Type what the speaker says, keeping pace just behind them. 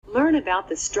Learn about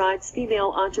the strides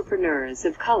female entrepreneurs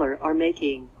of color are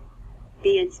making.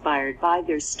 Be inspired by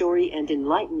their story and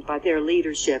enlightened by their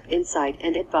leadership, insight,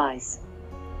 and advice.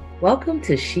 Welcome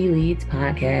to She Leads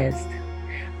Podcast,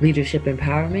 Leadership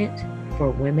Empowerment for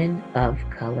Women of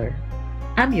Color.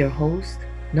 I'm your host,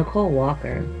 Nicole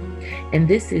Walker, and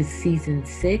this is Season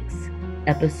 6,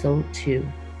 Episode 2,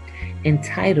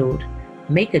 entitled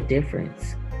Make a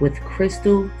Difference with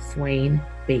Crystal Swain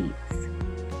Bates.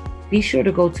 Be sure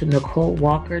to go to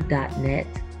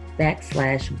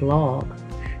NicoleWalker.net/blog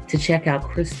to check out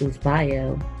Crystal's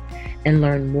bio and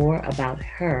learn more about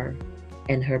her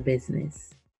and her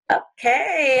business.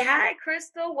 Okay. Hi,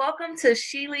 Crystal. Welcome to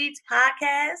She Leads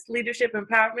Podcast, Leadership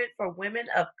Empowerment for Women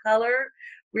of Color.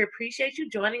 We appreciate you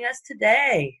joining us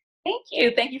today. Thank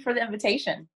you. Thank you for the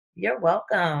invitation. You're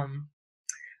welcome.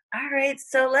 All right.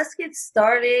 So let's get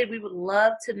started. We would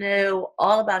love to know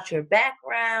all about your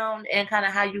background and kind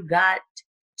of how you got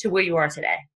to where you are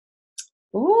today.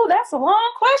 Ooh, that's a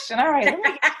long question. All right. Let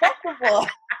me get comfortable.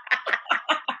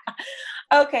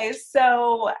 Okay,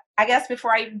 so I guess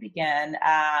before I even begin,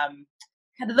 kind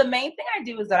of the main thing I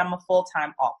do is that I'm a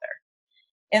full-time author.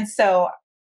 And so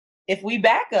if we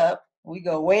back up, we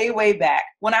go way, way back.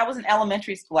 When I was in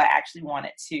elementary school, I actually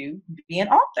wanted to be an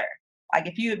author. Like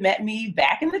if you had met me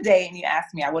back in the day and you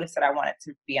asked me, I would have said I wanted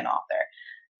to be an author.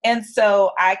 And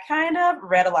so I kind of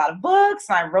read a lot of books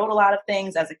and I wrote a lot of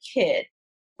things as a kid.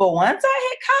 But once I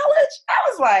hit college, I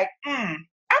was like, I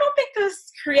don't think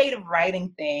this creative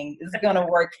writing thing is going to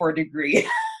work for a degree.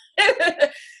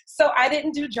 So I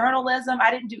didn't do journalism.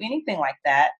 I didn't do anything like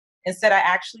that. Instead, I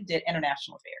actually did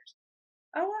international affairs.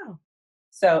 Oh, wow.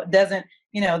 So it doesn't,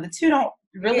 the two don't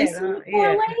really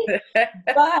correlate.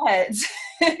 But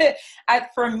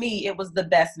for me, it was the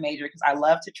best major because I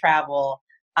love to travel.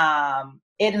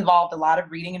 It involved a lot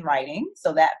of reading and writing.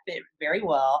 So that fit very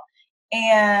well.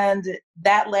 And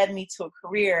that led me to a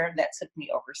career that took me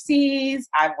overseas.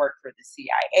 I've worked for the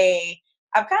CIA.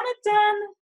 I've kind of done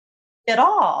it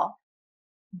all.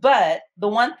 But the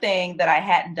one thing that I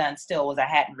hadn't done still was I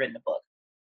hadn't written a book.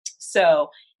 So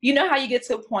you know how you get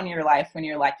to a point in your life when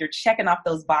you're checking off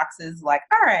those boxes, like,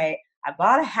 all right, I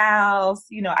bought a house,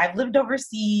 I've lived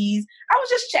overseas. I was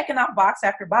just checking off box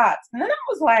after box. And then I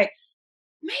was like,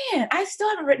 man, I still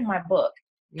haven't written my book.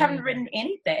 Haven't written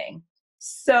anything.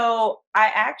 So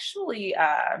I actually,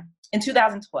 in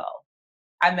 2012,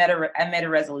 I made a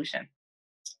resolution.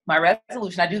 My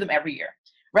resolution, I do them every year.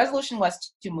 Resolution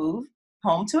was to move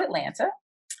home to Atlanta,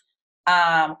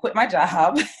 quit my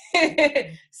job,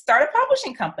 start a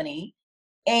publishing company,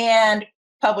 and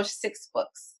publish 6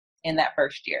 books in that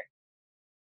first year.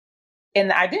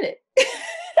 And I did it.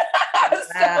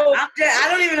 Wow. I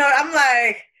don't even know. I'm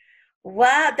like,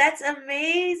 wow, that's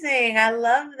amazing. I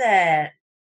love that.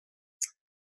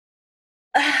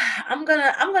 I'm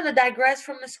gonna digress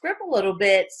from the script a little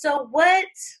bit. So what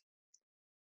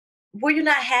were you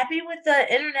not happy with the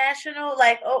international?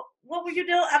 What were you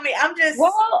doing? I mean, I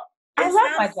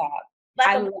love my job.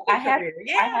 I had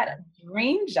a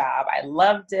dream job. I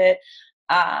loved it.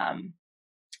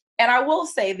 And I will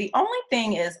say the only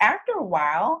thing is after a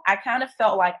while, I kind of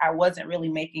felt like I wasn't really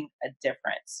making a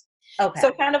difference. Okay.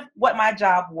 So kind of what my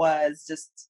job was,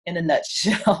 just in a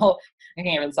nutshell, I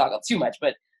can't really talk about too much,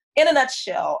 but in a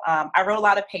nutshell, I wrote a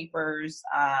lot of papers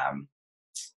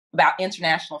about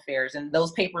international affairs, and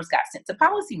those papers got sent to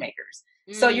policymakers.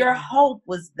 So your hope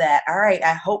was that, all right,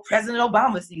 I hope President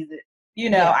Obama sees it.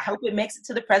 I hope it makes it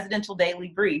to the presidential daily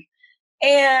brief.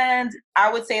 And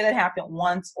I would say that happened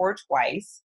once or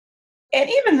twice. And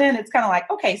even then, it's kind of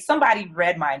like, okay, somebody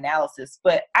read my analysis,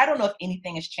 but I don't know if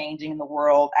anything is changing in the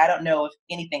world. I don't know if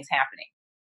anything's happening.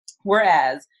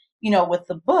 Whereas, with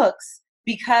the books,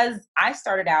 because I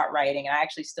started out writing, and I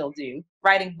actually still do,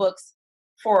 writing books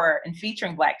for and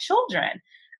featuring Black children,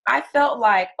 I felt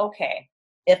like, okay,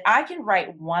 if I can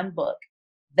write one book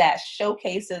that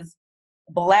showcases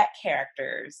Black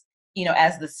characters,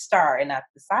 as the star and not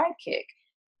the sidekick,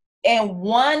 and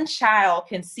one child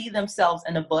can see themselves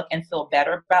in a book and feel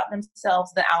better about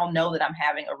themselves, then I'll know that I'm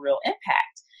having a real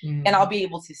impact and I'll be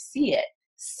able to see it.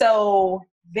 So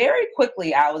very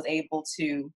quickly, I was able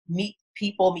to meet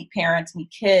people, meet parents,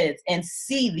 meet kids, and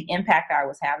see the impact I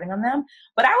was having on them.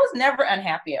 But I was never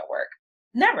unhappy at work.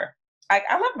 Never. I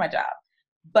loved my job.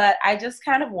 But I just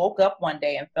kind of woke up one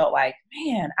day and felt like,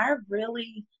 man, I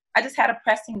just had a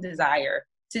pressing desire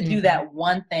to do that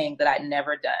one thing that I'd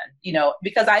never done,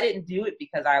 because I didn't do it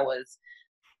because I was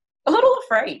a little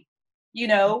afraid.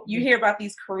 You hear about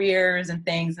these careers and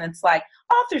things, and it's like,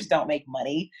 authors don't make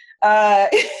money.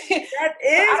 That is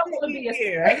I don't want to be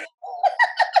afraid.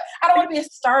 I don't want to be a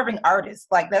starving artist.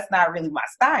 Like, that's not really my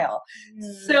style.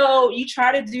 So you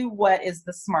try to do what is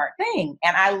the smart thing.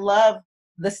 And I love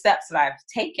the steps that I've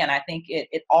taken. I think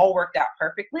it all worked out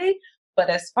perfectly. But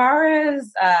as far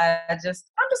as I'm just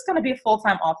going to be a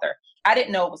full-time author. I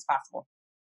didn't know it was possible.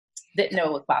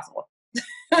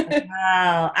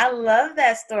 Wow. I love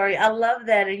that story. I love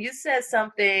that. And you said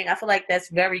something, I feel like that's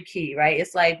very key, right?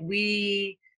 It's like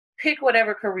we pick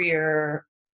whatever career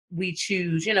we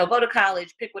choose, go to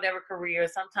college, pick whatever career,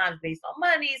 sometimes based on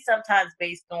money, sometimes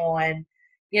based on,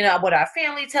 what our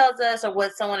family tells us or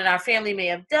what someone in our family may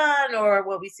have done or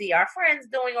what we see our friends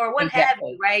doing or what have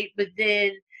you, right? But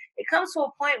then it comes to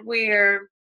a point where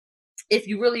if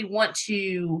you really want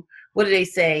to, what do they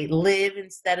say, live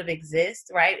instead of exist,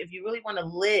 right? If you really want to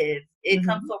live, it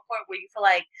comes to a point where you feel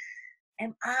like,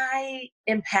 am I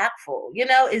impactful?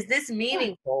 Is this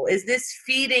meaningful? Is this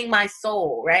feeding my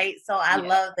soul, right? So I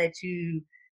love that you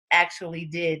actually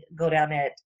did go down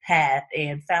that path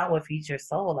and found what feeds your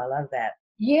soul. I love that.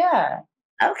 Yeah.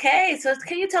 Okay, so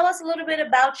can you tell us a little bit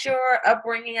about your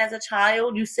upbringing as a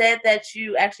child? You said that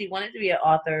you actually wanted to be an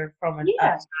author from a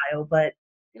child, but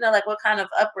like what kind of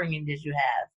upbringing did you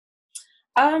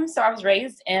have? So I was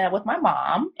raised with my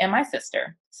mom and my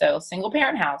sister, so single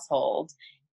parent household.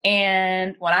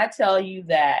 And when I tell you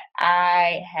that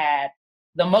I had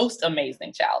the most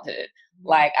amazing childhood,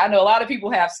 like I know a lot of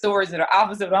people have stories that are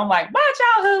opposite, but I'm like, my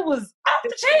childhood was off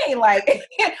the chain, like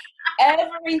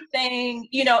everything,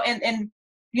 and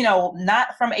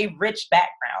not from a rich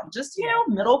background, just,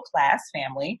 middle class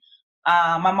family.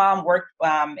 My mom worked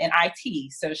in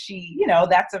IT, so she,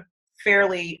 that's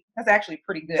actually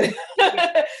pretty good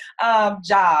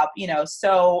job,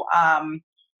 so,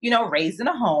 raised in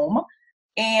a home.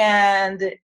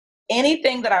 And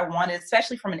anything that I wanted,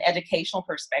 especially from an educational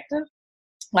perspective,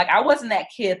 like I wasn't that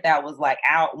kid that was like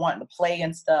out wanting to play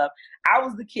and stuff. I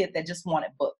was the kid that just wanted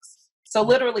books. So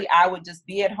literally I would just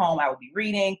be at home. I would be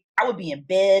reading. I would be in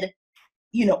bed,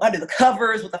 under the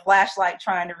covers with a flashlight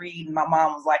trying to read. And my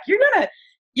mom was like, you're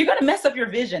gonna mess up your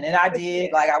vision. And I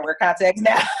did. Like, I wear contacts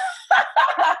now.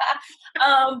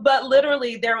 But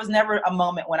literally there was never a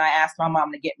moment when I asked my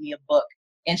mom to get me a book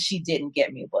and she didn't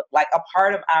get me a book. Like, a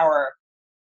part of our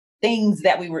things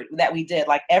that we did,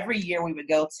 like every year we would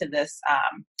go to this,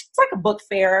 it's like a book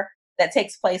fair that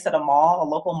takes place at a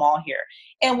local mall here.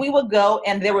 And we would go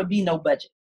and there would be no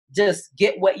budget. Just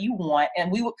get what you want.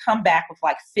 And we would come back with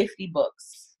like 50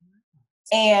 books.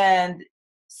 And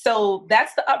so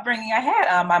that's the upbringing I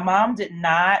had. My mom did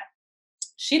not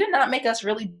make us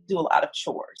really do a lot of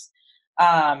chores.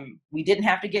 We didn't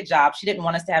have to get jobs. She didn't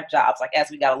want us to have jobs. Like,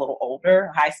 as we got a little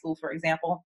older, high school, for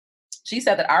example, she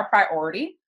said that our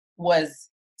priority was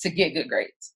to get good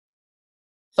grades,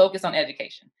 focus on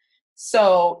education.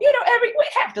 So, we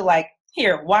have to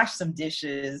wash some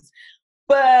dishes.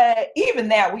 But even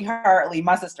that,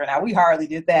 my sister and I, we hardly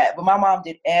did that. But my mom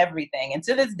did everything. And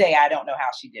to this day, I don't know how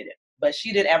she did it, but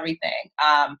she did everything.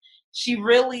 She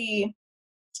really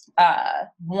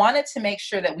wanted to make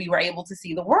sure that we were able to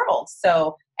see the world.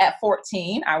 So at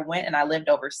 14, I went and I lived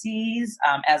overseas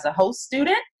as a host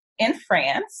student in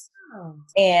France. Oh.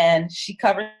 And she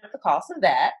covered the cost of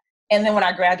that. And then when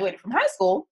I graduated from high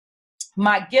school,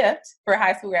 my gift for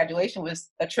high school graduation was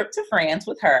a trip to France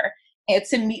with her and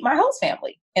to meet my host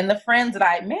family and the friends that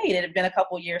I had made. It had been a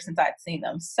couple of years since I'd seen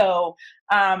them. So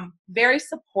very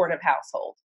supportive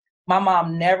household. My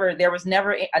mom there was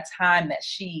never a time that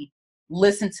she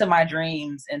listened to my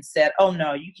dreams and said, oh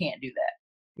no, you can't do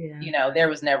that. Yeah. There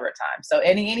was never a time. So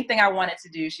anything I wanted to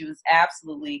do, she was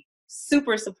absolutely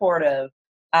super supportive.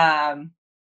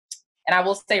 And I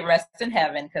will say rest in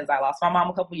heaven, because I lost my mom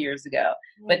a couple years ago.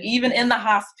 But even in the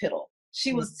hospital,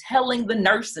 she was telling the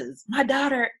nurses, my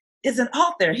daughter is an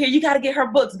author. Here, you got to get her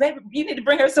books. Baby, you need to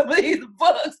bring her some of these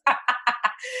books.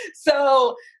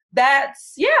 So that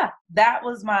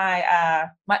was my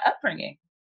my upbringing.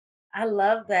 I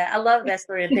love that. I love that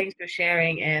story. And thanks for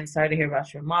sharing. And sorry to hear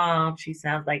about your mom. She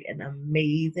sounds like an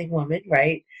amazing woman,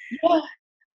 right? Yeah.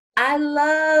 I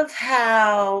love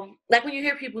how, like, when you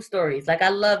hear people's stories, like, I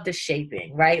love the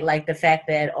shaping, right? Like the fact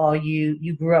that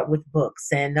you grew up with books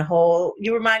and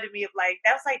you reminded me of, like,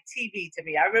 that was like TV to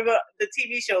me. I remember the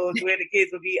TV shows where the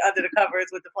kids would be under the covers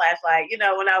with the flashlight,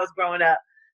 when I was growing up.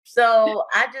 So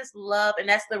I just love, and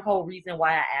that's the whole reason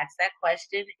why I asked that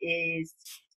question, is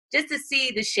just to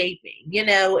see the shaping,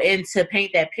 and to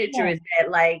paint that picture. Is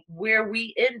that, like, where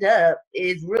we end up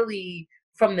is really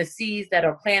from the seeds that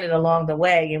are planted along the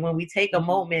way. And when we take a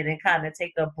moment and kind of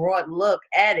take a broad look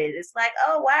at it, it's like,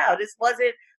 oh, wow, this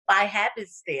wasn't by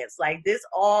happenstance. Like, this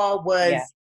all was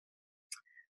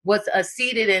what's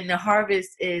seeded and the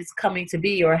harvest is coming to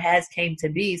be or has came to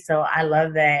be. So I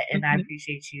love that, and I Mhm.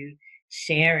 appreciate you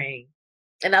sharing.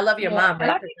 And I love your Yeah, mom, and right?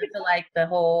 I Because think I it's, feel like the thank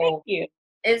whole you.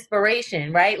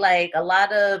 inspiration, right? Like a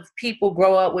lot of people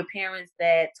grow up with parents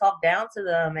that talk down to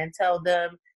them and tell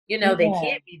them, they Yeah.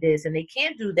 can't be this and they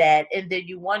can't do that. And then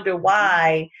you wonder Mhm.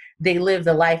 why they live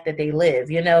the life that they live.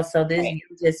 So this Right.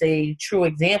 is just a true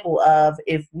example of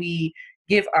if we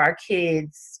give our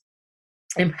kids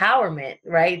empowerment,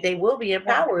 right? They will be Yeah.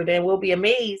 empowered and will be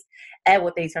amazed at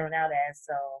what they turn out as.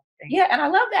 So thank Yeah, and I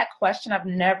love that question. I've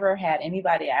never had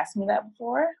anybody ask me that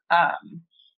before.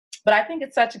 But I think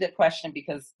it's such a good question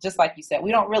because just like you said,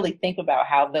 we don't really think about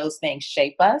how those things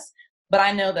shape us. But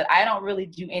I know that I don't really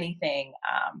do anything.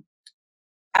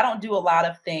 I don't do a lot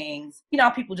of things. How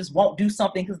people just won't do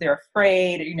something because they're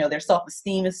afraid, or their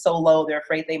self-esteem is so low, they're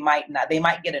afraid they might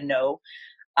get a no.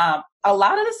 A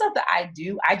lot of the stuff that I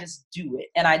do, I just do it.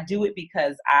 And I do it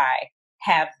because I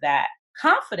have that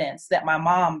confidence that my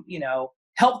mom,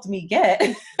 helped me get.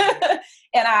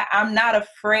 And I'm not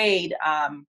afraid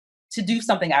to do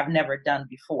something I've never done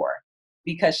before,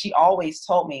 because she always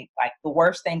told me, like, the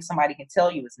worst thing somebody can tell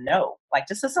you is no. Like,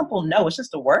 just a simple no, it's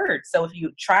just a word. So if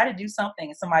you try to do something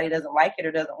and somebody doesn't like it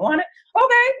or doesn't want it,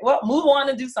 okay, well, move on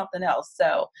and do something else.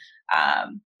 So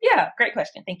yeah, great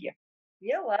question. Thank you.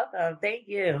 You're welcome. Thank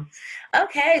you.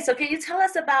 Okay, so can you tell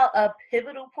us about a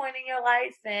pivotal point in your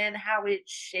life and how it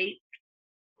shaped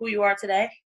who you are today?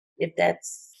 If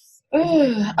that's if you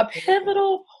Ooh, a can.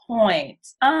 pivotal point.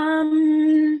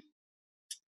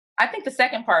 I think the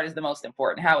second part is the most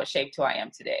important, how it shaped who I am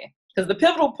today. Because the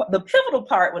pivotal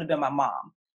part would have been my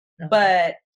mom. Okay.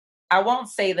 But I won't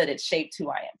say that it shaped who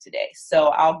I am today. So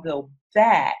I'll go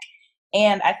back.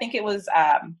 And I think it was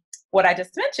what I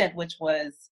just mentioned, which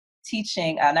was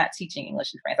not teaching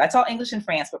English in France. I taught English in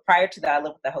France, but prior to that, I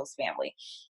lived with the host family.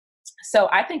 So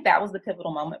I think that was the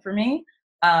pivotal moment for me,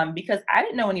 because I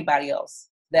didn't know anybody else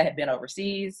that had been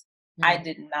overseas. I Mm.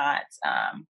 did not,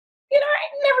 I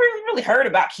never really heard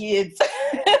about kids,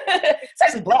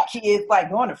 especially Black kids,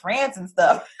 like going to France and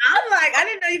stuff. I'm like, I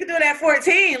didn't know you could do it at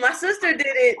 14. My sister did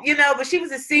it, but she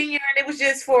was a senior and it was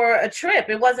just for a trip.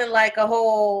 It wasn't like a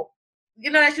whole,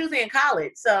 that's usually in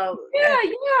college. So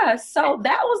Yeah. So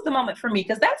that was the moment for me,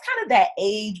 because that's kind of that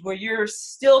age where you're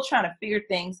still trying to figure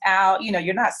things out.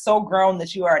 You're not so grown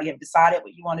that you already have decided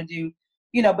what you want to do,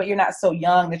 but you're not so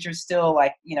young that you're still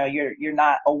like, you're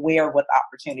not aware of what the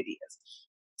opportunity is.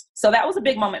 So that was a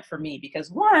big moment for me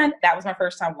because, one, that was my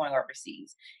first time going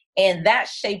overseas. And that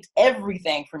shaped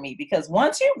everything for me, because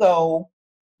once you go,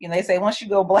 they say once you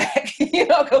go Black, you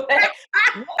don't go back.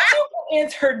 Once you go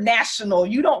international,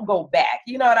 you don't go back.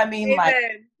 You know what I mean? Like,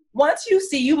 amen. once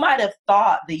you might have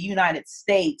thought the United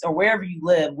States or wherever you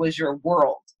live was your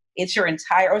world. It's your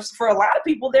entire, or for a lot of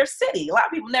people, their city. A lot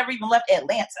of people never even left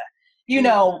Atlanta,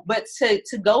 but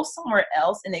to go somewhere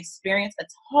else and experience a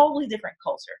totally different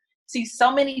culture, see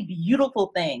so many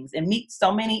beautiful things and meet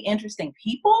so many interesting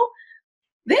people,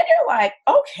 then you're like,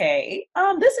 okay,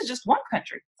 this is just one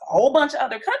country, a whole bunch of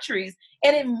other countries,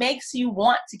 and it makes you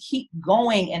want to keep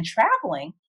going and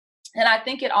traveling. And I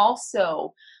think it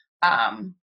also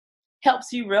um,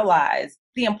 helps you realize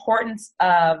the importance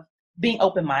of being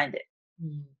open-minded,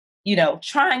 Mm.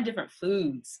 trying different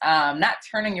foods, not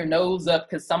turning your nose up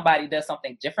because somebody does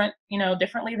something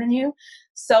differently than you.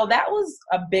 So that was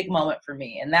a big moment for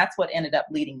me. And that's what ended up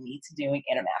leading me to doing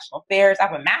international affairs. I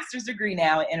have a master's degree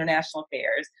now in international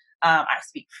affairs. I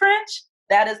speak French.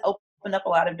 That has opened up a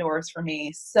lot of doors for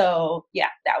me. So yeah,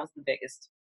 that was the Okay.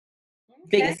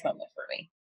 biggest moment for me.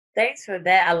 Thanks for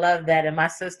that. I love that. And my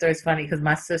sister is funny because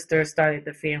my sister started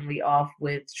the family off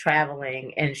with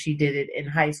traveling and she did it in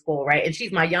high school, right? And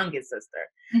she's my youngest sister.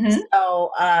 Mm-hmm.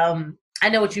 So I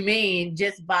know what you mean,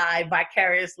 just by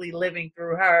vicariously living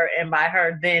through her and by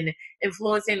her then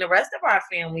influencing the rest of our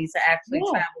family to actually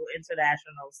Yeah. travel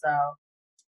international. So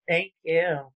thank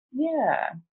you. Yeah.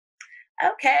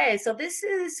 Okay, so this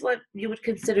is what you would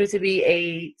consider to be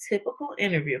a typical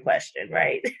interview question,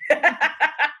 right?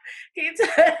 Can you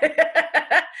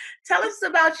tell us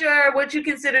about what you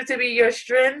consider to be your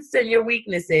strengths and your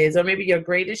weaknesses, or maybe your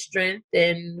greatest strength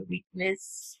and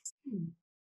weakness?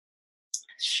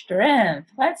 Strength.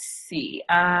 Let's see.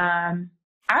 I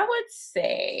would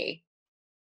say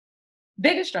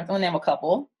biggest strength. I'll name a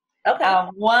couple. Okay.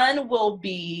 One will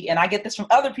be, and I get this from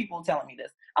other people telling me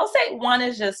this. I'll say one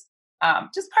is just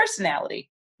personality.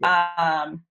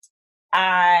 Um,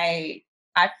 I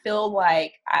feel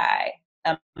like I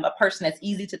am a person that's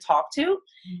easy to talk to,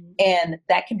 Mhm. and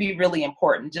that can be really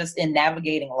important just in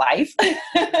navigating life.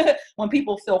 When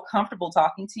people feel comfortable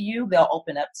talking to you, they'll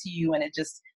open up to you, and it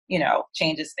just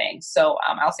changes things. So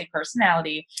I'll say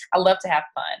personality. I love to have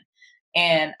fun.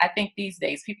 And I think these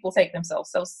days people take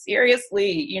themselves so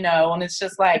seriously, and it's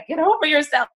just like, get over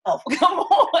yourself. Come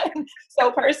on.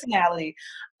 So personality.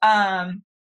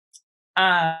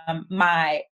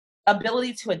 My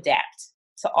ability to adapt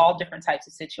to all different types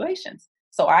of situations.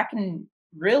 So I can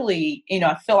really,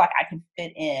 I feel like I can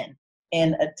fit in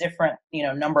a different,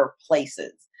 number of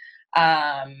places.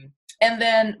 And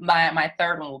then my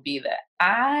third one will be that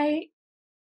I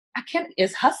can't,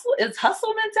 is hustle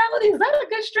mentality. Is that a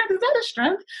good strength? Is that a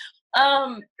strength?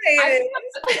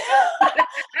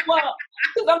 Well,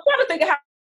 because I'm trying to think of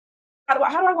how do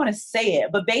I want to say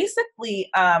it? But basically,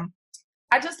 I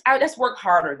just work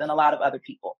harder than a lot of other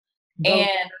people.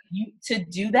 And to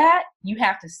do that, you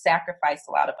have to sacrifice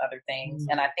a lot of other things.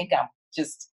 And I think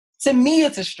to me,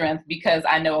 it's a strength because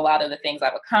I know a lot of the things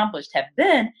I've accomplished have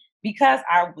been because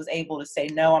I was able to say,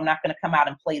 no, I'm not going to come out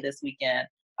and play this weekend.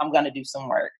 I'm going to do some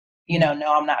work.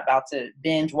 No, I'm not about to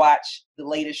binge watch the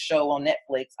latest show on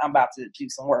Netflix. I'm about to do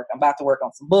some work. I'm about to work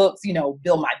on some books,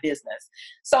 build my business.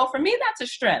 So for me, that's a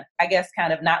strength, I guess,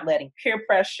 kind of not letting peer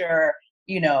pressure,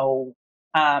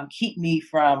 keep me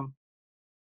from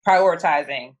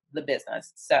prioritizing the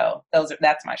business. So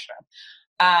that's my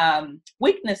strength.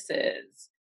 Weaknesses,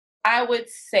 I would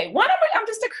say I'm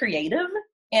just a creative.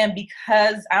 And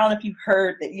because I don't know if you've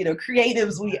heard that,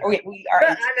 creatives, we are,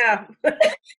 I know.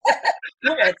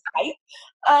 we're tight.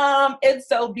 And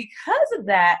so because of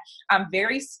that, I'm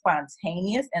very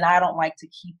spontaneous and I don't like to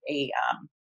keep I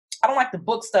don't like to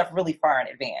book stuff really far in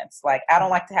advance. Like I don't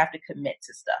like to have to commit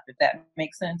to stuff, if that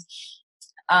makes sense.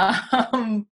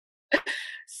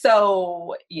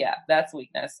 So yeah, that's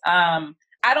weakness. I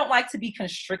don't like to be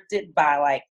constricted by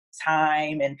like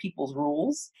time and people's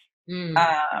rules.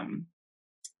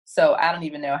 So I don't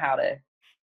even know how to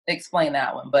explain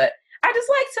that one, but I just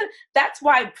like to, that's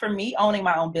why for me, owning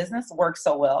my own business works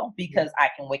so well because I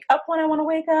can wake up when I want to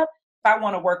wake up. If I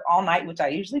want to work all night, which I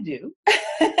usually do,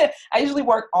 I usually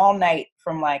work all night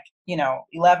from like,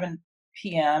 11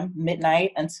 p.m.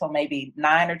 midnight until maybe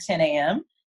 9 or 10 a.m.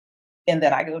 And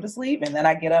then I go to sleep and then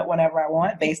I get up whenever I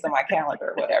want based on my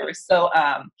calendar or whatever. So,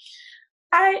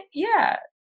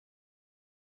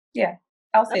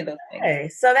 I'll say those things. Okay.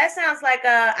 So that sounds like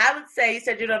I would say, you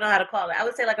said you don't know how to call it. I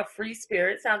would say like a free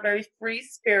spirit. Sounds very free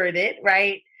spirited,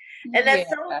 right? And that's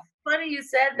so funny you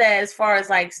said that as far as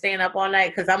like staying up all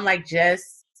night, because I'm like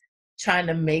just trying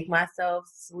to make myself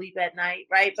sleep at night,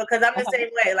 right? Because I'm the same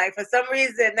way. Like for some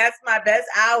reason, that's my best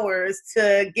hours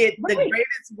to get the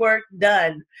greatest work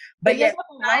done. But yet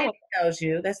society tells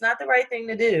you that's not the right thing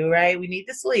to do, right? We need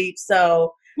to sleep.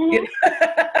 So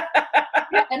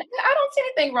Yeah, and I don't see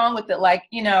anything wrong with it. Like,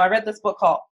 I read this book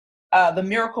called The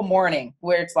Miracle Morning,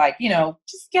 where it's like,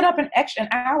 just get up an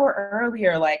hour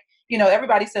earlier. Like,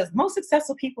 everybody says most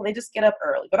successful people, they just get up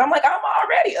early. But I'm like, I'm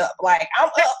already up. Like, I'm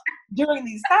up during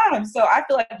these times. So I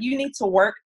feel like you need to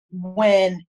work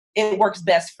when it works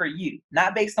best for you,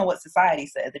 not based on what society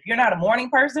says. If you're not a morning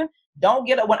person, don't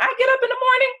get up. When I get up in the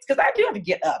morning, because I do have to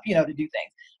get up, to do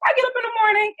things. I get up in the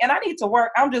morning and I need to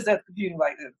work. I'm just at the computer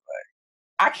like this.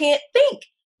 I can't think,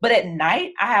 but at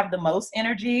night I have the most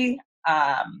energy.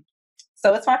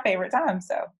 So it's my favorite time.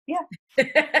 So yeah.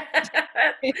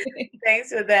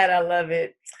 Thanks for that. I love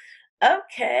it.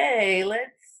 Okay,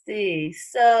 let's see.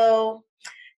 So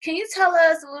can you tell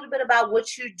us a little bit about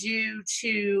what you do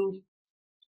to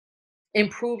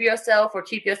improve yourself or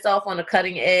keep yourself on the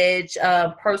cutting edge,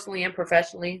 personally and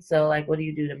professionally? So like, what do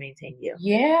you do to maintain you?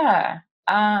 Yeah.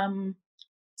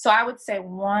 So I would say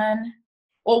one,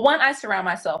 I surround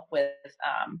myself with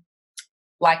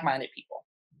like-minded people.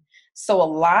 So a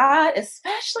lot,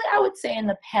 especially I would say in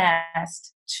the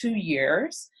past 2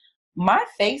 years, my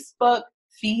Facebook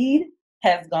feed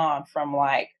has gone from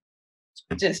like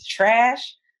just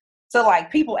trash to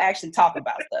like people actually talk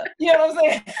about stuff. You know what I'm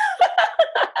saying?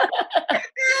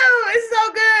 Oh, it's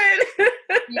so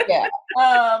good. Yeah.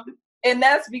 And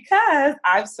that's because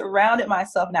I've surrounded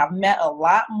myself and I've met a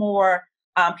lot more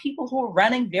people who are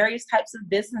running various types of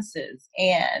businesses.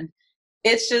 And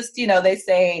it's just, they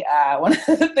say, one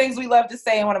of the things we love to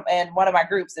say in one of my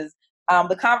groups is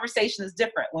the conversation is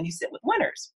different when you sit with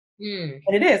winners. And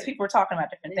it is. People are talking about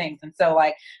different things. And so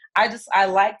like, I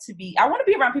want to be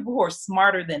around people who are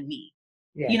smarter than me.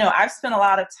 Yeah. I've spent a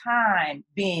lot of time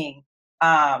being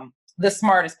the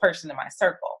smartest person in my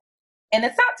circle. And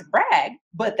it's not to brag,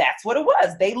 but that's what it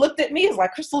was. They looked at me as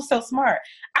like, Crystal's so smart.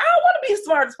 I don't want to be the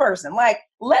smartest person. Like,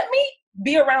 let me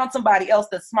be around somebody else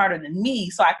that's smarter than me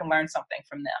so I can learn something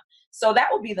from them. So that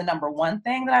would be the number one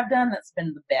thing that I've done that's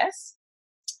been the best.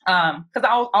 Because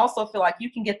I also feel like you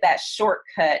can get that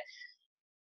shortcut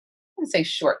wouldn't say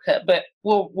shortcut, but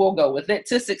we'll go with it,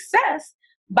 to success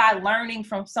by learning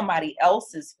from somebody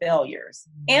else's failures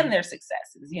and their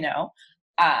successes, you know.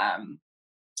 Um,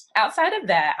 Outside of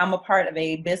that, I'm a part of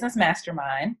a business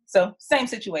mastermind. So same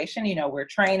situation, you know, we're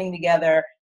training together,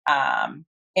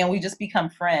 and we just become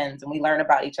friends and we learn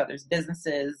about each other's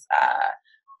businesses.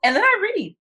 And then I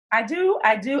read. I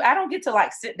don't get to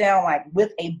like sit down like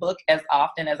with a book as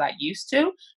often as I used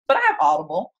to, but I have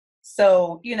Audible.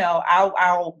 So, you know,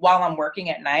 I'll while I'm working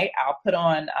at night, I'll put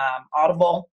on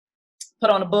Audible, put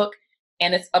on a book,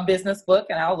 and it's a business book,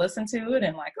 and I'll listen to it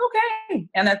and like, okay.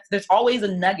 And there's always a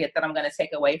nugget that I'm going to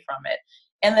take away from it.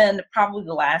 And then probably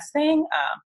the last thing,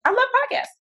 I love podcasts.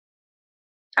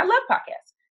 I love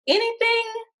podcasts. Anything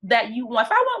that you want.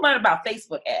 If I want to learn about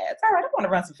Facebook ads, all right, I want to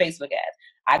run some Facebook ads.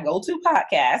 I go to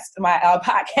my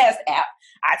podcast app.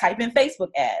 I type in Facebook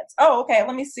ads. Oh, okay.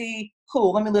 Let me see.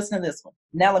 Cool. Let me listen to this one.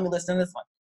 Now let me listen to this one.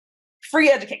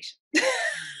 Free education.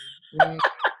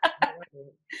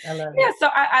 I love Yeah. it. So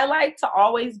I like to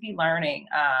always be learning.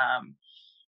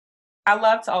 I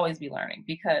love to always be learning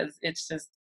because it's just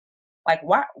like,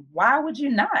 why would you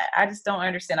not? I just don't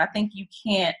understand. I think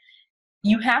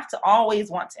you have to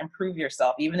always want to improve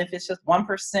yourself, even if it's just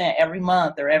 1% every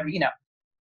month or every, you know,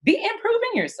 be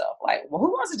improving yourself. Like, well,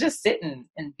 who wants to just sit and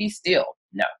be still?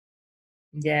 No.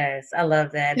 Yes, I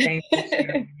love that. Thanks for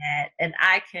sharing that. And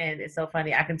it's so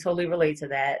funny. I can totally relate to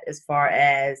that as far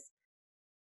as,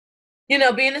 you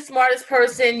know, being the smartest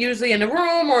person usually in the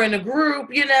room or in a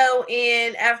group, you know,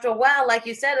 and after a while, like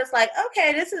you said, it's like,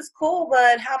 okay, this is cool,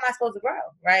 but how am I supposed to grow?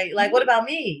 Right? Like, what about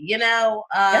me? You know?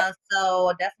 Yep.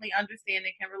 So definitely understand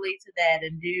and can relate to that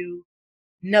and do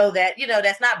know that, you know,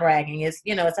 that's not bragging. It's,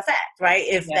 you know, it's a fact, right?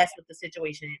 If Yep. that's what the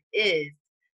situation is.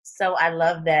 So I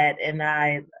love that. And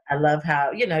I love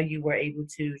how, you know, you were able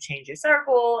to change your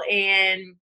circle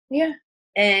and Yeah.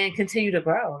 and continue to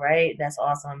grow, right? That's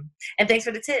awesome. And thanks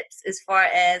for the tips as far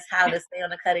as how to stay on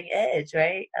the cutting edge,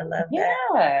 right? I love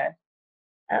that.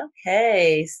 Yeah.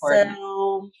 Okay, Important.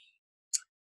 so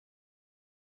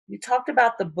you talked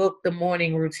about the book, The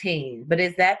Morning Routine, but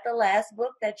is that the last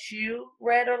book that you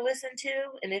read or listened to?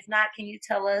 And if not, can you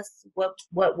tell us what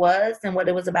was and what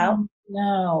it was about?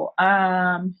 No.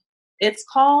 It's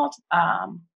called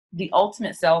The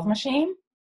Ultimate Sales Machine.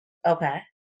 Okay.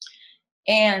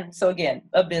 And so again,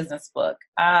 a business book.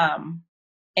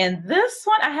 And this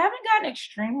one, I haven't gotten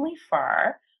extremely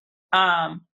far,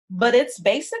 but it's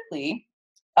basically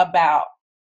about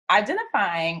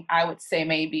identifying, I would say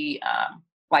maybe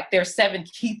like there's 7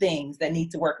 key things that need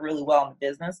to work really well in the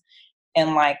business.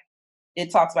 And like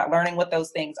it talks about learning what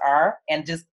those things are. And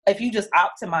just if you just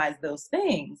optimize those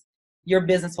things, your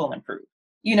business will improve.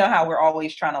 You know how we're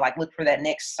always trying to like look for that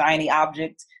next shiny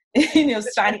object, you know,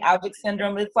 shiny object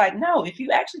syndrome. It's like, no, if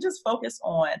you actually just focus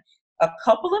on a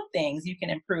couple of things, you can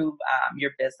improve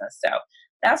your business. So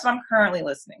that's what I'm currently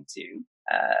listening to.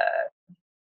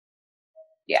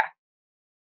 Yeah.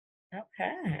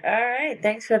 Okay. All right.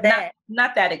 Thanks for that.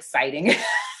 Not that exciting. No,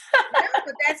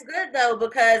 but that's good though,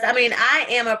 because I mean, I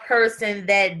am a person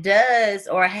that does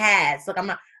or has. Look,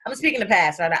 I'm speaking the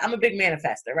past, right? I'm a big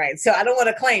manifester, right? So I don't want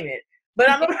to claim it, but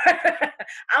I'm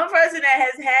I'm a person that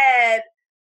has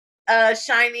had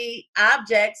shiny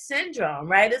object syndrome,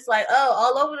 right? It's like, oh,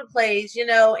 all over the place, you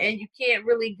know, and you can't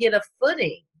really get a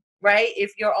footing, right?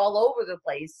 If you're all over the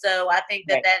place. So I think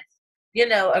that Right. that's, you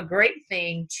know, a great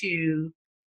thing to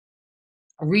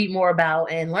read more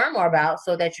about and learn more about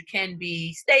so that you can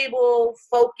be stable,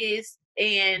 focused,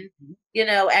 and, you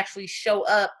know, actually show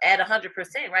up at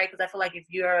 100%, right? Because I feel like if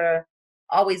you're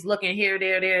always looking here,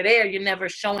 there, you're never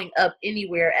showing up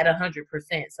anywhere at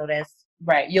 100%. So that's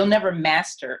Right. You'll never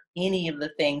master any of the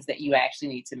things that you actually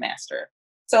need to master.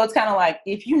 So it's kind of like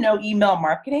if you know email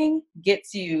marketing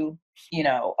gets you, you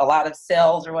know, a lot of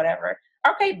sales or whatever.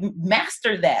 Okay,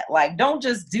 master that. Like don't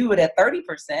just do it at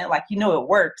 30%. Like you know it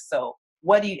works. So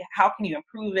how can you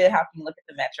improve it? How can you look at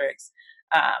the metrics?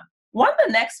 One of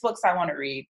the next books I want to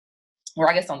read,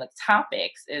 or I guess on the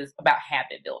topics, is about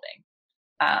habit building.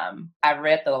 I've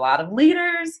read that a lot of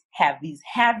leaders have these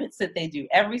habits that they do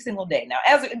every single day. Now,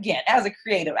 as a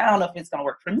creative, I don't know if it's going to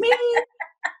work for me,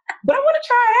 but I want to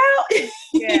try it out.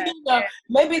 Yeah, You know,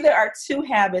 maybe there are 2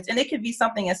 habits, and it could be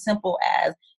something as simple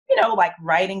as, you know, like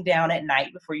writing down at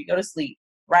night before you go to sleep,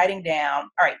 writing down,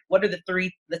 all right, what are the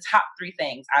top 3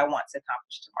 things I want to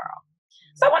accomplish tomorrow?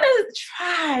 So I want to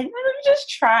try, let me just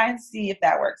try and see if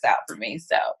that works out for me.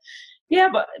 So yeah,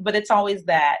 but it's always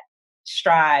that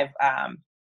strive,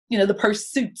 you know, the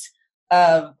pursuit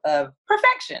of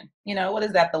perfection. You know, what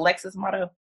is that? The Lexus motto?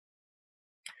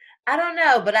 I don't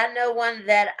know, but I know one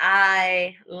that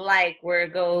I like where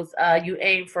it goes, you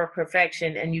aim for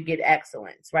perfection and you get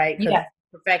excellence, right? Because Yeah,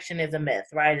 perfection is a myth,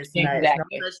 right? It's no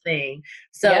exactly. such thing.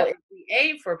 So Yep. if we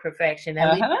aim for perfection,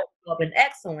 at least Uh-huh. up in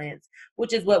excellence,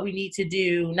 which is what we need to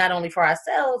do not only for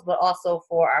ourselves, but also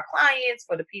for our clients,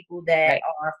 for the people that Right.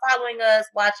 are following us,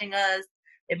 watching us,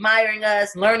 admiring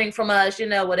us, learning from us,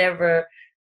 whatever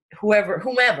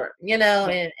whomever,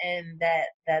 Yep. and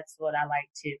that's what I like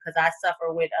too, because I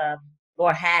suffer with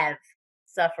or have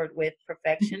suffered with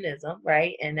perfectionism,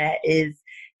 right? And that is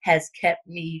has kept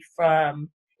me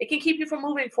from it can keep you from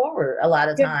moving forward a lot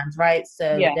of Yeah. times, right?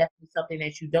 So Yeah. definitely something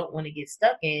that you don't want to get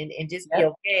stuck in, and just be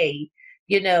Yep. okay,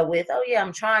 with, oh yeah,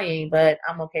 I'm trying, but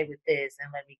I'm okay with this,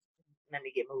 and let me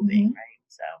get moving, Hmm. right?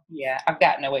 So Yeah. I've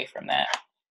gotten away from that.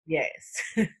 yes.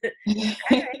 All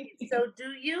right. So,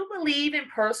 do you believe in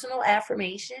personal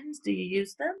affirmations? Do you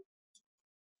use them?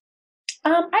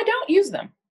 I don't use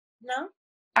them. No?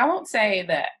 I won't say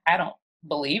that I don't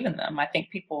believe in them. I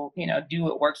think people, do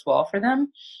what works well for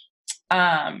them.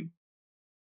 Um,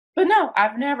 but no,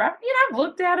 I've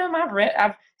looked at them,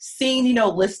 I've seen,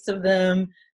 lists of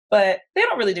them, but they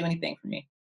don't really do anything for me.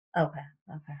 Okay.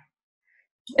 Okay.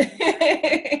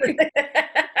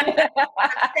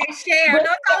 They share. But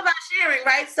No, it's all about sharing,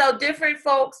 right? So yeah,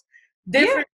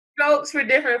 different strokes for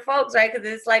different folks, right? Because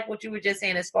it's like what you were just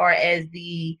saying as far as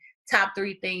the top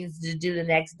three things to do the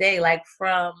next day, like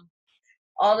from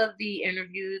all of the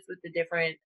interviews with the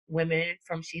different women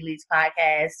from She Leads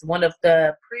podcast, one of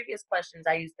the previous questions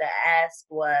I used to ask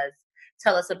was,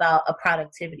 tell us about a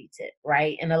productivity tip,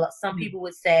 right? And some mm, people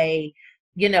would say,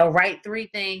 write three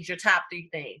things, your top three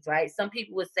things, right? Some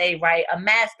people would say, write a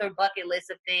master bucket list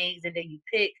of things, and then you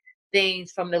pick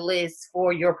things from the list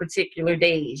for your particular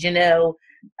days,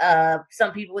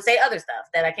 some people would say other stuff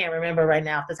that I can't remember right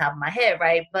now off the top of my head,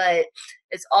 right? But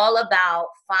it's all about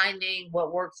finding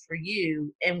what works for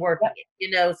you and working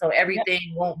yep, it, so yep,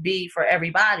 everything won't be for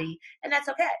everybody, and that's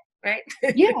okay, right?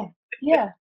 yeah, yeah.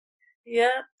 Yeah.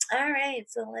 All right.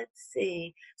 So let's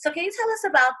see. So can you tell us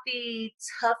about the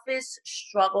toughest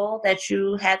struggle that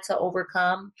you had to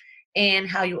overcome and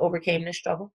how you overcame the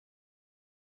struggle?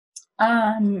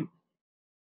 Um,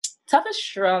 Toughest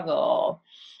struggle.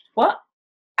 Well,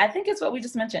 I think it's what we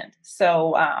just mentioned.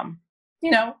 So,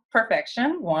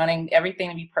 perfection, wanting everything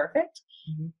to be perfect,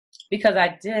 Mhm. because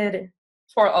I did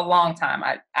for a long time.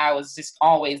 I was just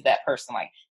always that person.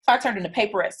 Like if I turned in a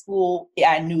paper at school,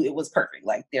 yeah, I knew it was perfect.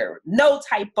 Like there were no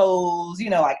typos,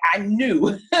 like I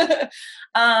knew.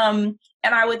 And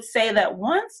I would say that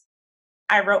once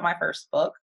I wrote my first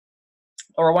book,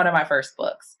 or one of my first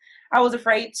books, I was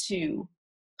afraid to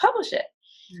publish it.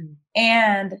 Mm.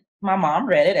 And my mom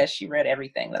read it, as she read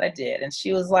everything that I did. And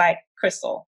she was like,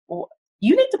 Crystal,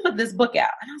 you need to put this book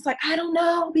out. And I was like, I don't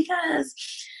know, because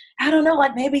I don't know,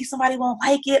 like maybe somebody won't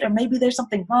like it, or maybe there's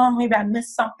something wrong. Maybe I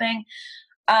missed something.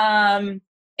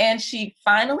 And she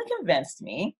finally convinced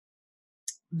me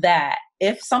that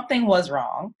if something was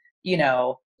wrong,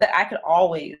 that I could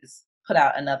always put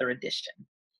out another edition.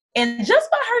 And just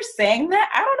by her saying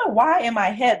that, I don't know why in my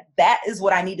head that is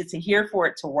what I needed to hear for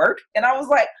it to work. And I was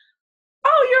like,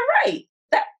 oh, you're right.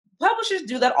 That publishers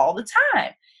do that all the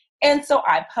time. And so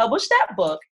I published that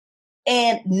book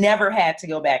and never had to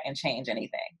go back and change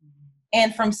anything.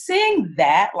 And from seeing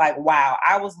that, like, wow,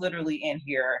 I was literally in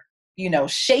here,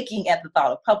 shaking at the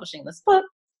thought of publishing this book.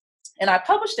 And I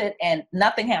published it and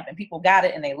nothing happened. People got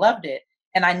it and they loved it.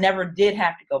 And I never did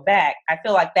have to go back. I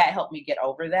feel like that helped me get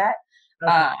over that.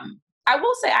 Okay. I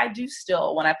will say I do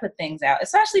still, when I put things out,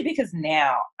 especially because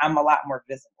now I'm a lot more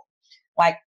visible.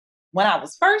 Like when I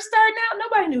was first starting out,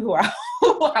 nobody knew who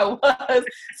I was.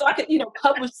 So I could,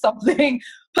 publish something,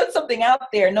 put something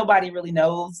out there. Nobody really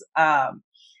knows.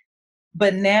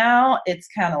 But now it's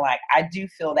kind of like I do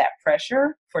feel that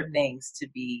pressure for things to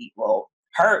be, well,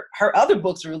 her other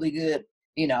book's really good.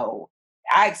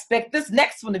 I expect this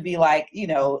next one to be like,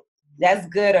 that's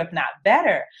good, if not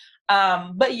better.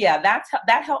 But yeah,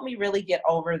 that helped me really get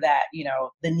over that,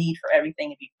 the need for everything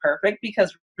to be perfect,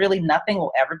 because really nothing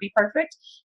will ever be perfect.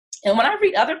 And when I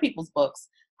read other people's books,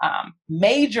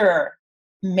 major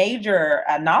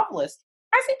novelists,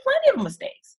 I see plenty of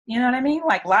mistakes. You know what I mean?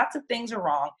 Like lots of things are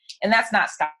wrong, and that's not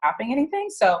stopping anything.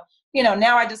 So,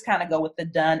 now I just kind of go with the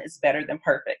done is better than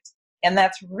perfect. And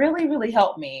that's really, really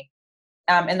helped me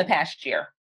in the past year,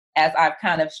 as I've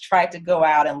kind of tried to go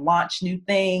out and launch new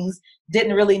things,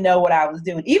 didn't really know what I was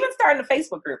doing. Even starting a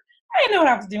Facebook group, I didn't know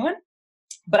what I was doing,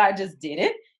 but I just did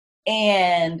it.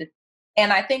 And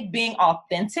I think being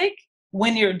authentic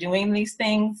when you're doing these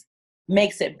things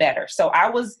makes it better. So I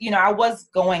was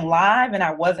going live and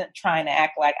I wasn't trying to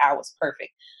act like I was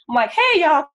perfect. I'm like, hey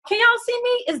y'all, can y'all see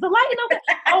me? Is the lighting okay?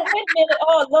 Oh, wait a minute.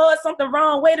 Oh Lord, something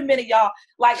wrong. Wait a minute, y'all.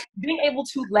 Like being able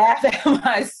to laugh at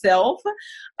myself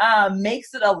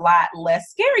makes it a lot less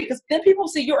scary, because then people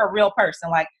see you're a real person.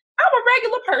 Like, I'm a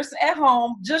regular person at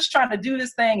home just trying to do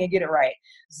this thing and get it right.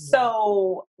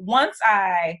 So once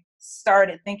I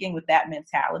started thinking with that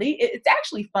mentality, it's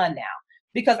actually fun now,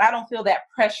 because I don't feel that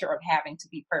pressure of having to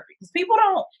be perfect. Because people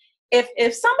don't, if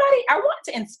somebody, I want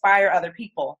to inspire other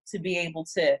people to be able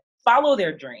to follow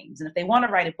their dreams. And if they want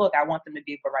to write a book, I want them to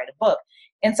be able to write a book.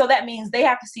 And so that means they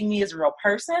have to see me as a real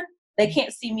person. They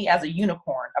can't see me as a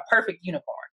unicorn, a perfect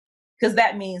unicorn, because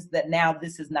that means that now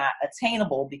this is not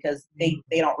attainable, because they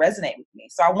don't resonate with me.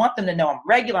 So I want them to know I'm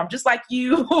regular. I'm just like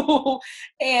you.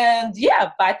 And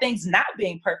yeah, by things not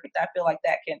being perfect, I feel like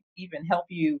that can even help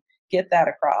you get that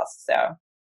across. So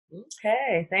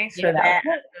okay, thanks for that.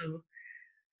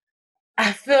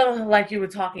 I feel like you were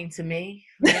talking to me.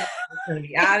 To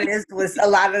be honest, with a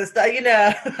lot of the stuff,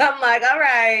 I'm like, all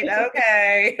right,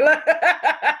 okay.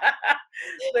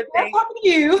 But I'm talking to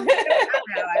you.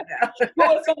 I know.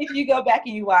 Well, it's funny if you go back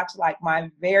and you watch like my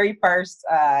very first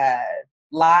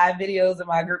live videos in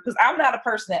my group, because I'm not a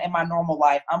person that in my normal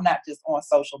life, I'm not just on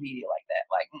social media like that.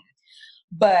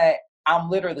 But I'm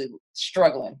literally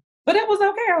struggling. But it was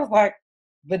okay. I was like,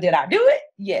 but did I do it?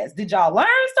 Yes. Did y'all learn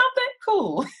something?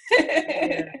 Cool.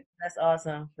 Yeah, that's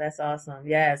awesome. That's awesome.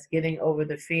 Yes, getting over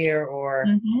the fear or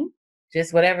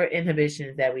just whatever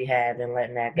inhibitions that we have and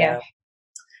letting that go. Yeah.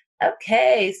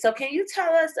 Okay, so can you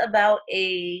tell us about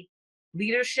a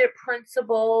leadership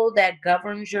principle that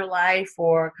governs your life,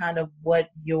 or kind of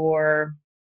what your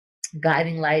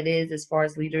guiding light is as far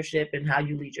as leadership and how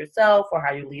you lead yourself or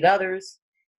how you lead others?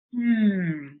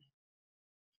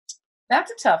 That's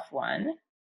a tough one.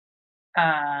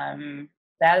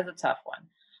 That is a tough one.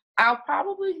 I'll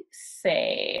probably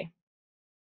say,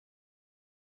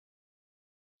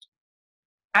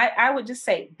 I would just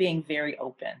say being very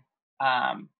open.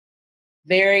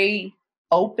 Very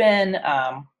open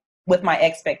with my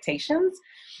expectations.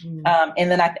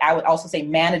 And then I would also say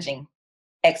managing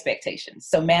expectations.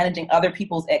 So managing other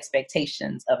people's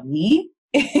expectations of me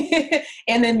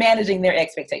and then managing their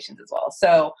expectations as well.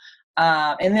 So,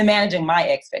 and then managing my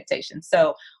expectations.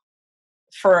 So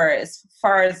as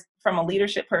far as from a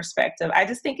leadership perspective, I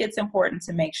just think it's important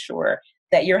to make sure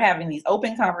that you're having these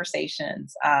open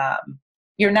conversations.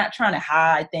 You're not trying to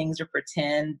hide things or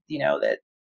pretend,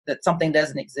 that something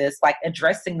doesn't exist, like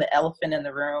addressing the elephant in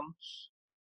the room.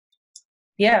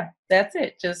 Yeah, that's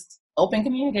it. Just open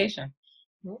communication.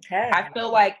 Okay. I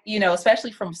feel like,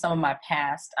 especially from some of my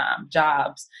past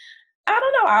jobs, I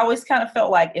don't know. I always kind of felt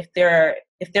like if there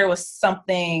was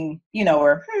something,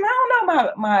 or I don't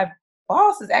know, my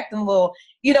boss is acting a little,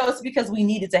 it's because we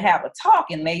needed to have a talk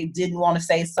and they didn't want to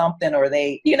say something, or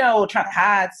they, trying to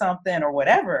hide something or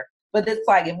whatever. But it's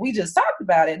like, if we just talked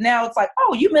about it, now it's like,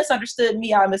 oh, you misunderstood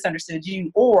me, I misunderstood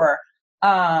you. Or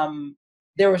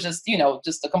there was just,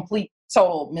 just a complete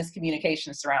total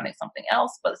miscommunication surrounding something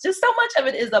else. But just so much of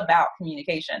it is about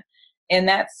communication. And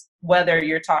that's whether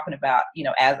you're talking about,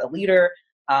 as a leader,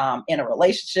 in a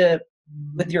relationship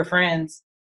with your friends,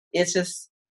 it's just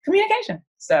communication.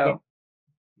 So.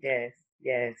 Yes.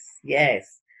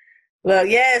 Well,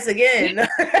 yes, again.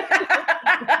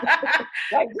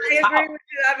 I agree with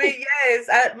you. I mean, yes,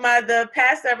 the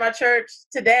pastor at my church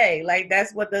today, like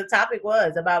that's what the topic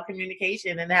was, about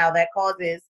communication and how that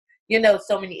causes,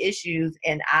 so many issues.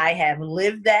 And I have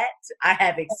lived that. I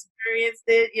have experienced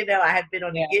it. I have been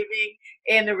on the giving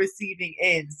and the receiving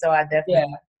end. So I definitely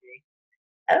agree.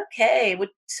 Okay.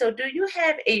 So do you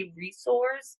have a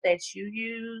resource that you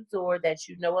use or that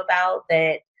you know about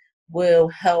that will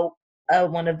help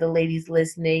one of the ladies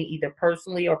listening, either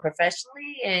personally or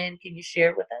professionally, and can you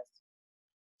share it with us?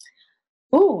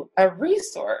 Ooh, a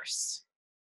resource.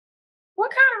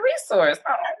 What kind of resource?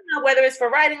 I don't know, whether it's for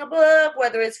writing a book,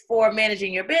 whether it's for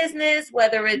managing your business,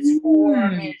 whether it's for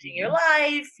managing your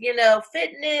life,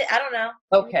 fitness. I don't know.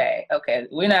 Okay.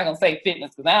 We're not going to say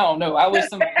fitness because I don't know. I wish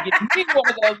somebody could get me one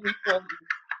of those resources.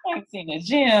 I ain't seen a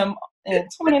gym in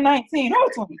 2019 or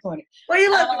 2020. Well, you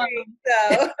look great,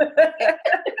 so.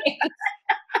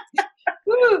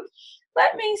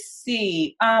 Let me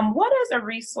see. What is a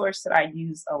resource that I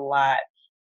use a lot?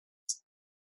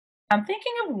 I'm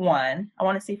thinking of one. I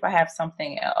want to see if I have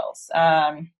something else.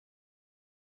 I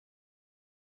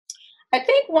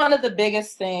think one of the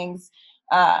biggest things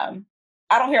I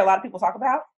don't hear a lot of people talk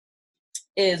about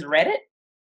is Reddit.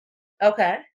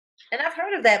 Okay. And I've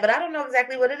heard of that, but I don't know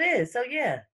exactly what it is. So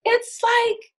yeah. It's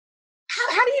like,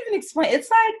 how do you even explain? It's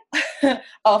like,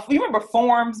 you remember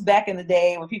forums back in the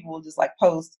day where people would just like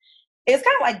post. It's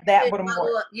kind of like that, but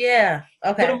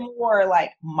a more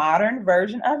like modern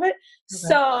version of it. Okay.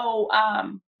 So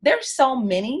there's so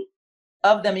many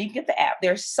of them. You can get the app.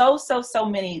 There's so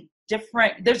many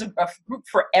different. There's a group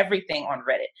for everything on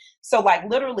Reddit. So like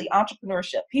literally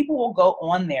entrepreneurship. People will go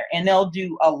on there and they'll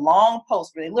do a long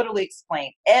post where they literally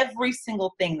explain every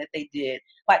single thing that they did.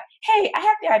 Like, hey, I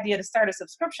had the idea to start a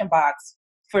subscription box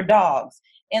for dogs.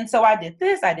 And so I did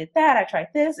this, I did that, I tried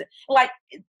this. Like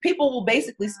people will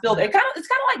basically spill their, it's kind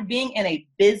of like being in a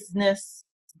business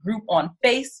group on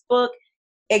Facebook,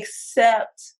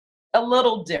 except a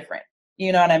little different.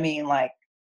 You know what I mean? Like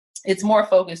it's more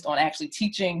focused on actually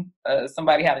teaching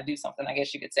somebody how to do something, I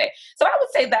guess you could say. So I would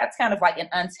say that's kind of like an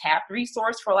untapped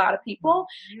resource for a lot of people.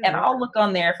 Yeah. And I'll look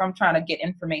on there if I'm trying to get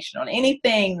information on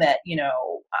anything that,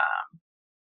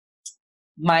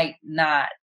 might not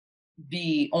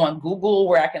be on Google,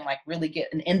 where I can like really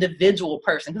get an individual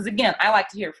person. Because again, I like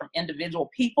to hear from individual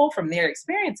people, from their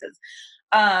experiences.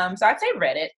 So I'd say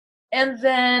Reddit. And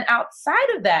then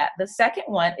outside of that, the second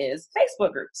one is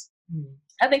Facebook groups. Mm.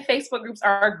 I think Facebook groups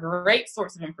are a great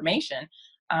source of information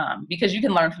because you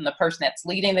can learn from the person that's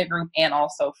leading the group and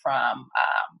also from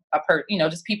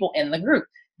just people in the group.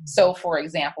 Mm. So for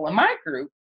example, in my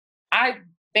group, I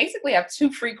basically have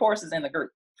 2 free courses in the group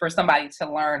for somebody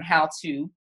to learn how to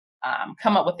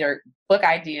come up with their book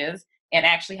ideas and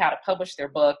actually how to publish their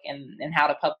book and how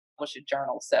to publish a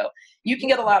journal. So you can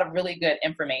get a lot of really good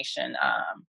information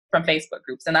from Facebook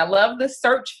groups. And I love the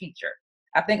search feature.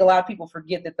 I think a lot of people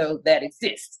forget that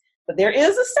exists, but there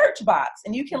is a search box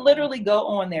and you can literally go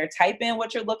on there, type in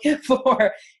what you're looking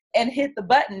for and hit the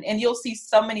button and you'll see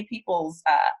so many people's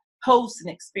posts and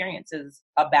experiences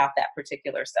about that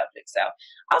particular subject. So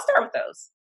I'll start with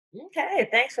those. Okay,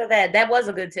 thanks for that. That was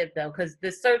a good tip though, because the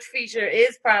search feature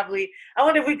is probably, I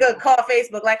wonder if we could call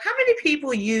Facebook, like how many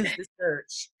people use the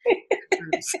search?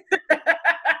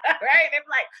 Right? They're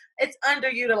like, it's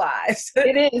underutilized.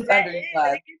 It is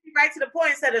underutilized. It gets you right to the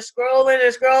point instead of scrolling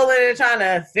and trying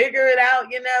to figure it out,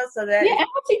 so that. Yeah, I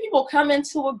see people come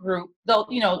into a group, they'll,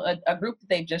 a group that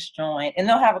they've just joined, and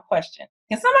they'll have a question.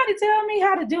 Can somebody tell me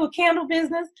how to do a candle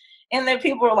business? And then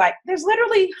people are like, there's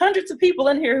literally hundreds of people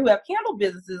in here who have candle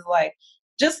businesses. Like,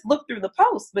 just look through the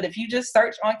posts. But if you just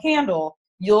search on candle,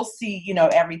 you'll see,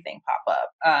 everything pop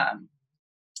up.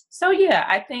 So yeah,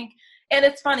 I think, and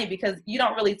it's funny because you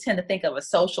don't really tend to think of a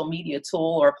social media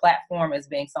tool or platform as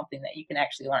being something that you can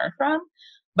actually learn from.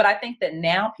 But I think that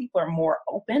now people are more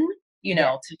open,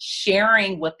 to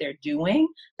sharing what they're doing.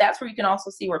 That's where you can also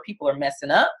see where people are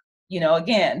messing up.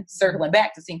 Again, circling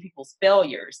back to seeing people's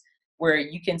failures, where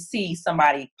you can see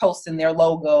somebody posting their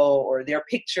logo or their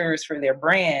pictures for their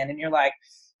brand. And you're like,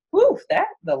 whew,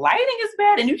 the lighting is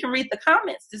bad. And you can read the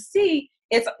comments to see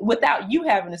it's without you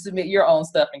having to submit your own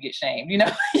stuff and get shamed.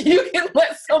 You can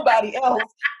let somebody else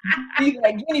be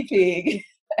like guinea pig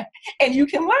and you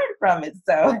can learn from it.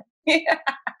 So, yeah.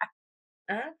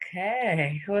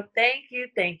 Okay. Well, thank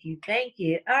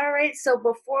you. All right. So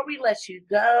before we let you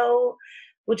go,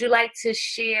 would you like to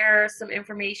share some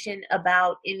information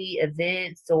about any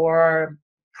events or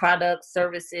products,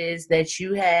 services that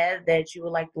you have that you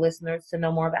would like the listeners to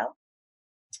know more about?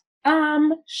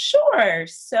 Sure.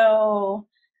 So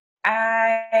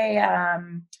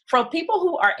for people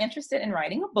who are interested in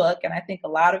writing a book, and I think a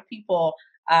lot of people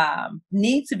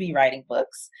need to be writing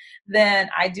books,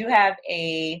 then I do have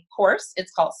a course.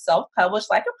 It's called Self-Publish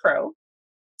Like a Pro.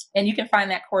 And you can find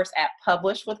that course at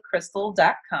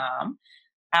publishwithcrystal.com.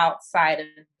 Outside of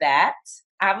that,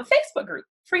 I have a Facebook group,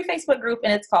 free Facebook group,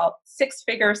 and it's called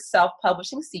 6-Figure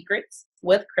Self-Publishing Secrets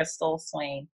with Crystal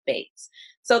Swain Bates.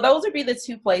 So those would be the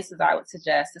 2 places I would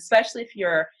suggest, especially if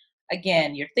you're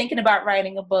thinking about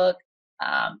writing a book.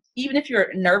 Even if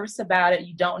you're nervous about it,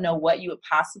 you don't know what you would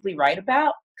possibly write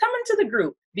about, come into the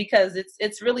group because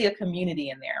it's really a community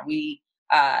in there. We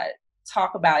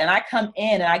talk about it, and I come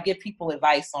in and I give people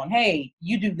advice on, hey,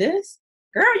 you do this?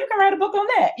 Girl, you can write a book on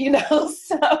that,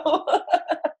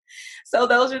 So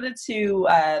those are the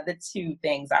two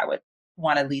things I would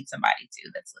want to lead somebody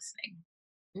to that's listening.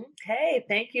 Okay,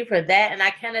 thank you for that. And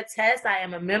I can attest, I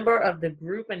am a member of the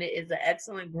group, and it is an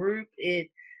excellent group. I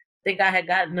think I had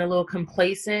gotten a little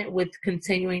complacent with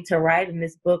continuing to write, and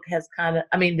this group has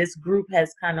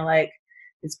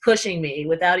it's pushing me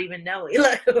without even knowing.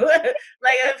 Like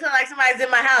I feel like somebody's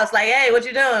in my house, like, hey, what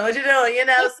you doing? So it's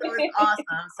awesome.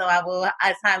 So I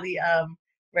highly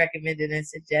recommended and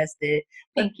suggested.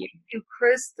 Thank you. Thank you,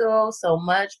 Crystal, so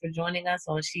much for joining us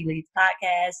on She Leads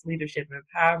Podcast, Leadership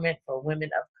Empowerment for Women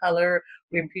of Color.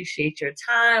 We appreciate your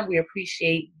time. We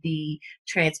appreciate the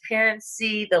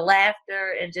transparency, the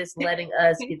laughter, and just letting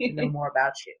us get to know more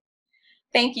about you.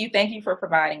 Thank you. Thank you for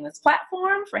providing this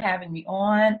platform, for having me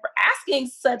on, for asking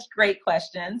such great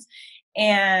questions.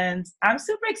 And I'm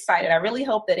super excited. I really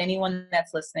hope that anyone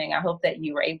that's listening, I hope that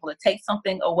you were able to take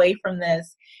something away from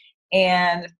this.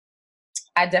 And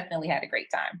I definitely had a great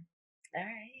time. All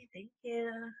right. Thank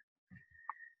you.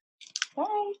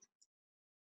 Bye.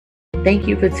 Thank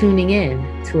you for tuning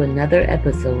in to another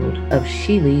episode of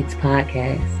She Leads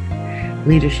Podcast,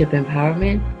 Leadership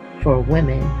Empowerment for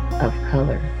Women of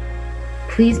Color.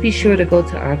 Please be sure to go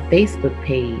to our Facebook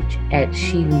page at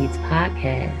She Leads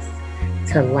Podcast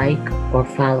to like or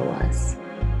follow us.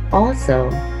 Also,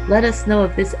 let us know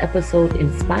if this episode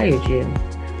inspired you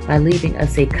by leaving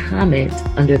us a comment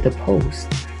under the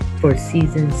post for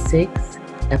Season 6,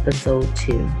 Episode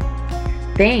 2.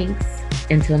 Thanks.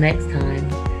 Until next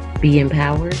time, be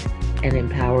empowered and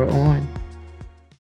empower on.